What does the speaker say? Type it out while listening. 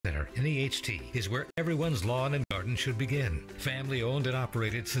Center in EHT is where everyone's lawn and garden should begin. Family owned and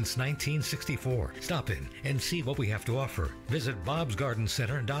operated since 1964. Stop in and see what we have to offer. Visit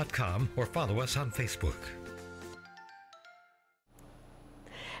bobsgardencenter.com or follow us on Facebook.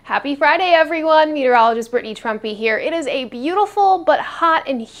 Happy Friday, everyone. Meteorologist Brittany Trumpy here. It is a beautiful but hot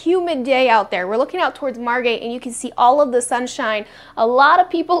and humid day out there. We're looking out towards Margate and you can see all of the sunshine. A lot of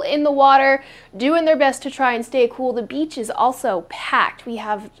people in the water doing their best to try and stay cool. The beach is also packed. We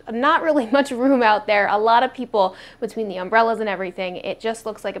have not really much room out there. A lot of people between the umbrellas and everything. It just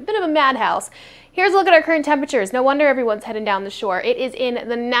looks like a bit of a madhouse. Here's a look at our current temperatures. No wonder everyone's heading down the shore. It is in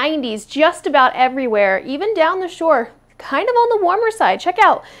the 90s just about everywhere, even down the shore. Kind of on the warmer side. Check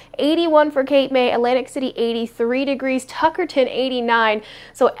out 81 for Cape May, Atlantic City 83 degrees, Tuckerton 89.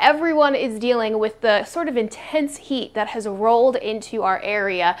 So everyone is dealing with the sort of intense heat that has rolled into our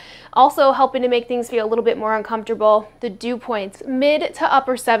area. Also helping to make things feel a little bit more uncomfortable, the dew points mid to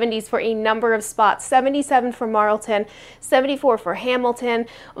upper 70s for a number of spots. 77 for Marlton, 74 for Hamilton,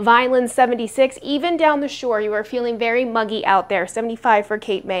 Vineland 76. Even down the shore you are feeling very muggy out there. 75 for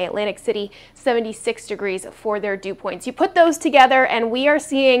Cape May, Atlantic City 76 degrees for their dew points. You put those together and we are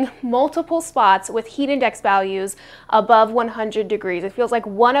seeing multiple spots with heat index values above 100 degrees. It feels like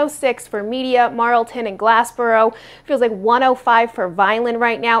 106 for Media, Marlton, and Glassboro. It feels like 105 for Vineland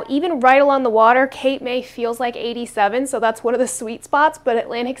right now. Even right along the water, Cape May feels like 87, so that's one of the sweet spots, but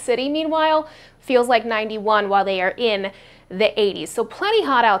Atlantic City, meanwhile, feels like 91 while they are in the 80s. So plenty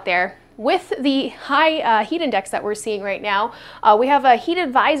hot out there. With the high heat index that we're seeing right now, we have a heat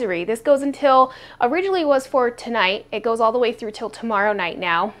advisory. This goes until, originally was for tonight. It goes all the way through till tomorrow night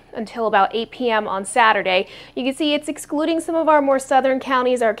now, until about 8 p.m. on Saturday. You can see it's excluding some of our more southern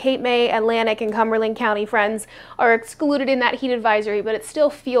counties. Our Cape May, Atlantic, and Cumberland County friends are excluded in that heat advisory, but it still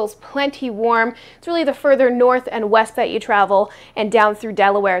feels plenty warm. It's really the further north and west that you travel and down through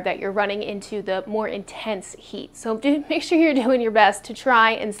Delaware that you're running into the more intense heat. So do make sure you're doing your best to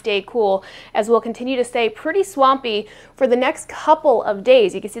try and stay cool, as we'll continue to stay pretty swampy for the next couple of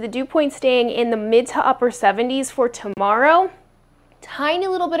days. You can see the dew point staying in the mid to upper 70s for tomorrow. Tiny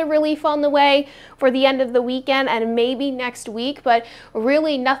little bit of relief on the way for the end of the weekend and maybe next week, but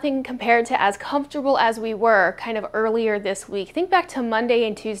really nothing compared to as comfortable as we were kind of earlier this week. Think back to Monday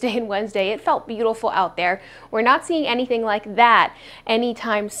and Tuesday and Wednesday. It felt beautiful out there. We're not seeing anything like that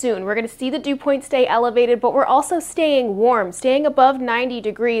anytime soon. We're going to see the dew point stay elevated, but we're also staying warm, staying above 90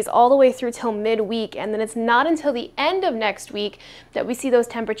 degrees all the way through till midweek, and then it's not until the end of next week that we see those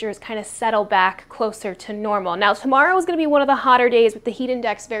temperatures kind of settle back closer to normal. Now tomorrow is going to be one of the hotter days with the heat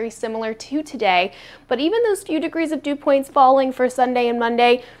index very similar to today, but even those few degrees of dew points falling for Sunday and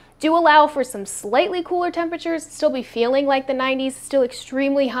Monday do allow for some slightly cooler temperatures. Still be feeling like the 90s, still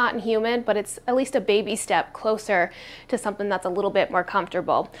extremely hot and humid, but it's at least a baby step closer to something that's a little bit more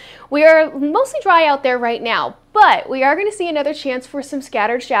comfortable. We are mostly dry out there right now, but we are going to see another chance for some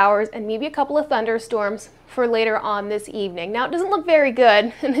scattered showers and maybe a couple of thunderstorms for later on this evening. Now it doesn't look very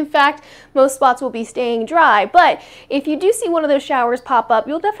good, and in fact most spots will be staying dry, but if you do see one of those showers pop up,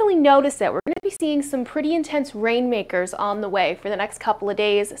 you'll definitely notice it. We're going to be seeing some pretty intense rainmakers on the way for the next couple of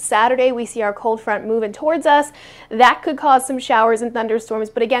days. Saturday we see our cold front moving towards us. That could cause some showers and thunderstorms,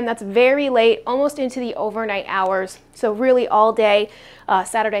 but again that's very late, almost into the overnight hours, so really all day.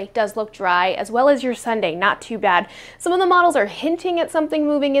 Saturday does look dry, as well as your Sunday, not too bad. Some of the models are hinting at something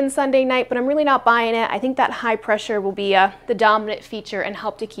moving in Sunday night, but I'm really not buying it. I think that high pressure will be the dominant feature and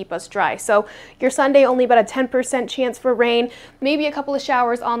help to keep us dry. So your Sunday only about a 10% chance for rain, maybe a couple of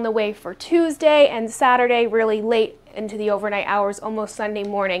showers on the way for Tuesday, and Saturday really late into the overnight hours, almost Sunday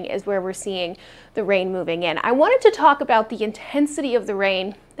morning is where we're seeing the rain moving in. I wanted to talk about the intensity of the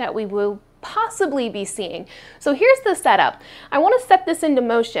rain that we will possibly be seeing. So here's the setup. I want to set this into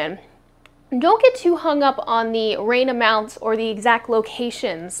motion. Don't get too hung up on the rain amounts or the exact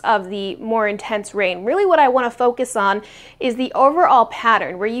locations of the more intense rain. Really what I want to focus on is the overall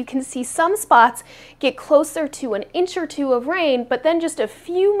pattern, where you can see some spots get closer to an inch or two of rain, but then just a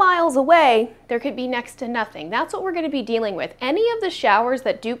few miles away there could be next to nothing. That's what we're going to be dealing with. Any of the showers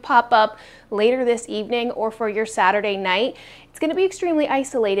that do pop up later this evening or for your Saturday night, it's going to be extremely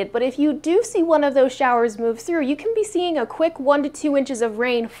isolated, but if you do see one of those showers move through, you can be seeing a quick 1 to 2 inches of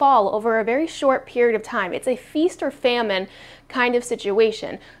rain fall over a very short period of time. It's a feast or famine kind of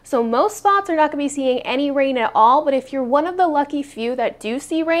situation. So most spots are not going to be seeing any rain at all, but if you're one of the lucky few that do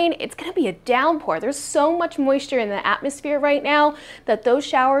see rain, it's going to be a downpour. There's so much moisture in the atmosphere right now that those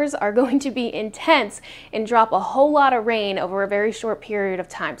showers are going to be intense and drop a whole lot of rain over a very short period of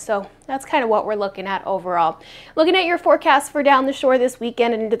time. So that's kind of what we're looking at overall. Looking at your forecast for down the shore this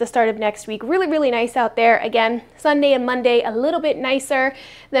weekend and into the start of next week, really nice out there. Again, Sunday and Monday a little bit nicer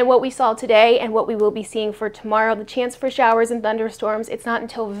than what we saw today and what we will be seeing for tomorrow. The chance for showers and thunderstorms, it's not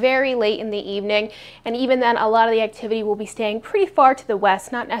until very late in the evening, and even then a lot of the activity will be staying pretty far to the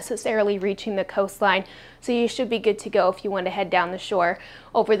west, not necessarily reaching the coastline. So you should be good to go if you want to head down the shore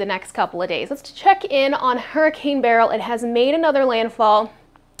over the next couple of days. Let's check in on Hurricane Beryl. It has made another landfall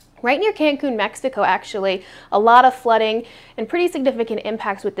right near Cancun, Mexico, actually. A lot of flooding and pretty significant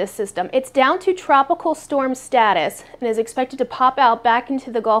impacts with this system. It's down to tropical storm status and is expected to pop out back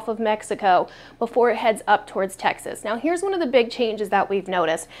into the Gulf of Mexico before it heads up towards Texas. Now, here's one of the big changes that we've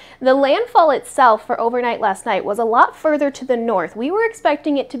noticed. The landfall itself for overnight last night was a lot further to the north. We were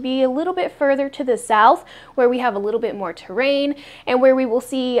expecting it to be a little bit further to the south, where we have a little bit more terrain and where we will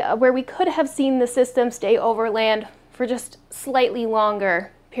see, where we could have seen the system stay overland for just slightly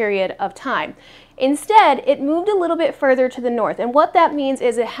longer period of time. Instead, it moved a little bit further to the north, and what that means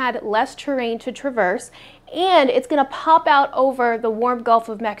is it had less terrain to traverse, and it's going to pop out over the warm Gulf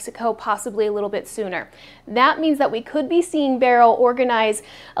of Mexico possibly a little bit sooner. That means that we could be seeing Beryl organize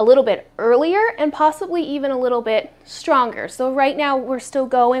a little bit earlier and possibly even a little bit stronger. So right now we're still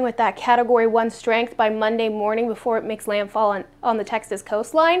going with that Category 1 strength by Monday morning before it makes landfall on the Texas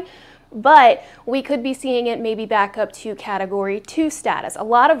coastline. But we could be seeing it maybe back up to Category 2 status. A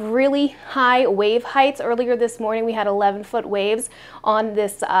lot of really high wave heights. Earlier this morning we had 11-foot waves on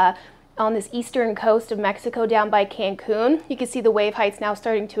this eastern coast of Mexico down by Cancun. You can see the wave heights now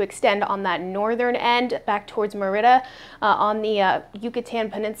starting to extend on that northern end back towards Merida on the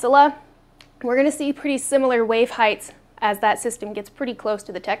Yucatan Peninsula. We're going to see pretty similar wave heights as that system gets pretty close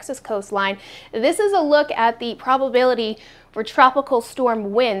to the Texas coastline. This is a look at the probability for tropical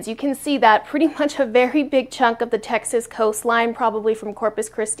storm winds. You can see that pretty much a very big chunk of the Texas coastline, probably from Corpus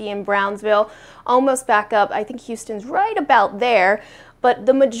Christi and Brownsville, almost back up. I think Houston's right about there. But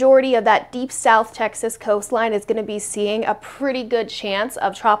the majority of that deep south Texas coastline is going to be seeing a pretty good chance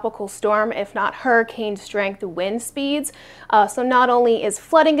of tropical storm, if not hurricane strength wind speeds. So not only is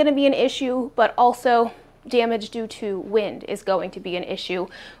flooding going to be an issue, but also damage due to wind is going to be an issue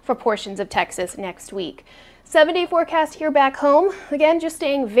for portions of Texas next week. 7-day forecast here back home. Again, just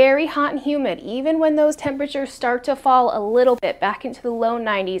staying very hot and humid. Even when those temperatures start to fall a little bit back into the low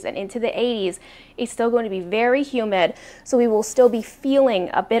 90s and into the 80s, it's still going to be very humid. So we will still be feeling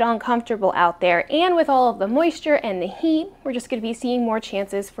a bit uncomfortable out there. And with all of the moisture and the heat, we're just going to be seeing more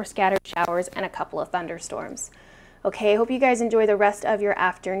chances for scattered showers and a couple of thunderstorms. Okay, I hope you guys enjoy the rest of your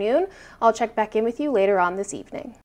afternoon. I'll check back in with you later on this evening.